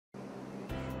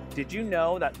Did you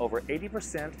know that over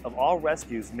 80% of all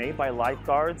rescues made by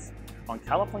lifeguards on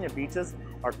California beaches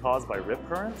are caused by rip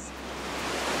currents?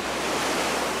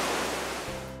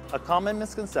 A common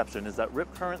misconception is that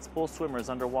rip currents pull swimmers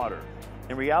underwater.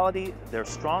 In reality, they're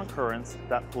strong currents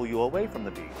that pull you away from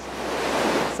the beach.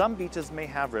 Some beaches may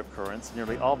have rip currents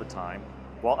nearly all the time,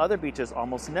 while other beaches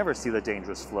almost never see the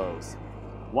dangerous flows.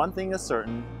 One thing is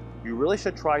certain, you really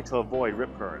should try to avoid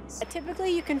rip currents. Typically,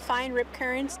 you can find rip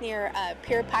currents near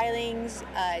pier pilings,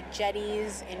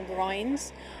 jetties, and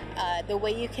groins. The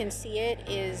way you can see it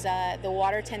is the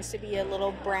water tends to be a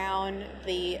little brown.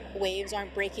 The waves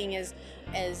aren't breaking as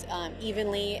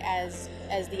evenly as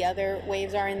the other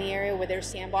waves are in the area where there's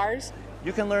sandbars.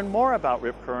 You can learn more about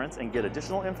rip currents and get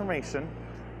additional information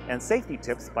and safety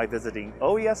tips by visiting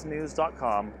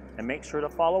oesnews.com, and make sure to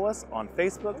follow us on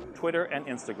Facebook, Twitter, and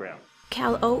Instagram.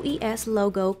 Cal OES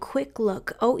logo quick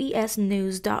look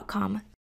oesnews.com.